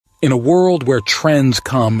In a world where trends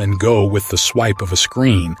come and go with the swipe of a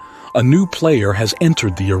screen, a new player has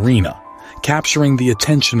entered the arena, capturing the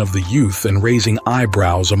attention of the youth and raising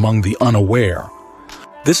eyebrows among the unaware.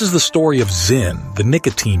 This is the story of Zyn, the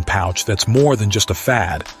nicotine pouch that's more than just a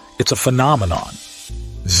fad, it's a phenomenon.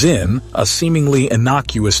 Zyn, a seemingly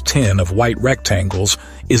innocuous tin of white rectangles,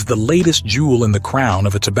 is the latest jewel in the crown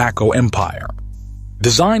of a tobacco empire.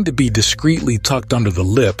 Designed to be discreetly tucked under the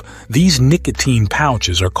lip, these nicotine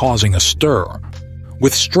pouches are causing a stir.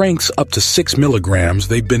 With strengths up to 6 milligrams,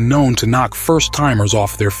 they've been known to knock first-timers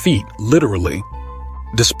off their feet, literally.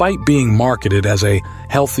 Despite being marketed as a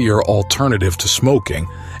healthier alternative to smoking,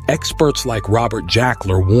 experts like Robert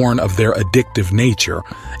Jackler warn of their addictive nature,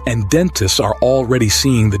 and dentists are already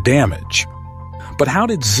seeing the damage. But how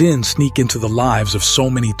did Zyn sneak into the lives of so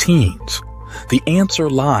many teens? The answer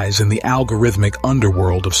lies in the algorithmic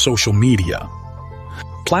underworld of social media.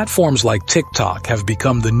 Platforms like TikTok have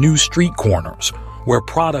become the new street corners, where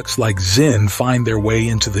products like Zyn find their way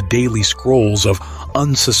into the daily scrolls of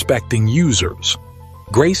unsuspecting users.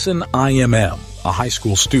 Grayson IMM, a high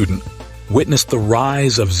school student, witnessed the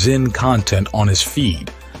rise of Zyn content on his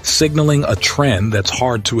feed, signaling a trend that's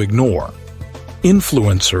hard to ignore.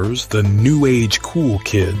 Influencers, the new age cool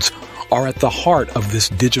kids, are at the heart of this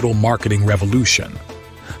digital marketing revolution.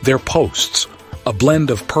 Their posts, a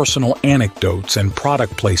blend of personal anecdotes and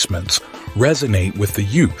product placements, resonate with the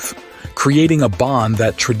youth, creating a bond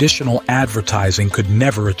that traditional advertising could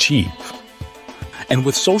never achieve. And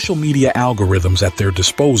with social media algorithms at their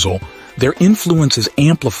disposal, their influence is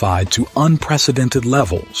amplified to unprecedented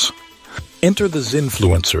levels. Enter the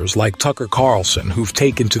Zynfluencers like Tucker Carlson, who've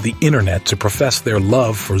taken to the internet to profess their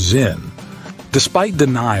love for Zyn. Despite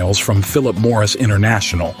denials from Philip Morris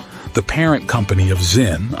International, the parent company of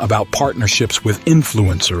Zyn, about partnerships with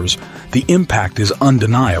influencers, the impact is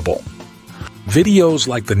undeniable. Videos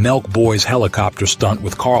like the Nelk Boys helicopter stunt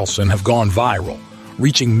with Carlson have gone viral,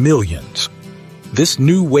 reaching millions. This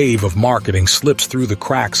new wave of marketing slips through the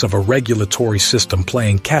cracks of a regulatory system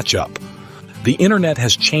playing catch-up. The internet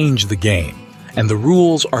has changed the game, and the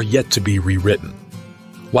rules are yet to be rewritten.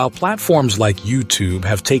 While platforms like YouTube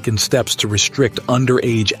have taken steps to restrict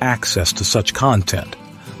underage access to such content,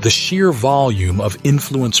 the sheer volume of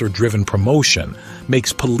influencer-driven promotion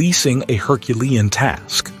makes policing a Herculean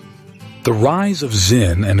task. The rise of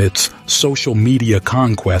Zyn and its social media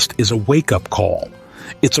conquest is a wake-up call.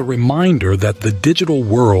 It's a reminder that the digital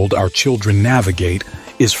world our children navigate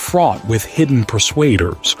is fraught with hidden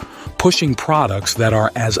persuaders, pushing products that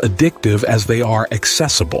are as addictive as they are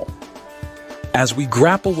accessible. As we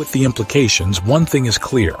grapple with the implications, one thing is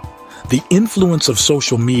clear. The influence of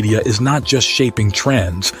social media is not just shaping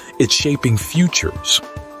trends, it's shaping futures.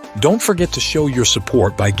 Don't forget to show your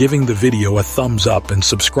support by giving the video a thumbs up and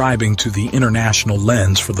subscribing to the International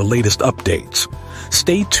Lens for the latest updates.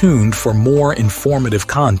 Stay tuned for more informative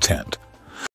content.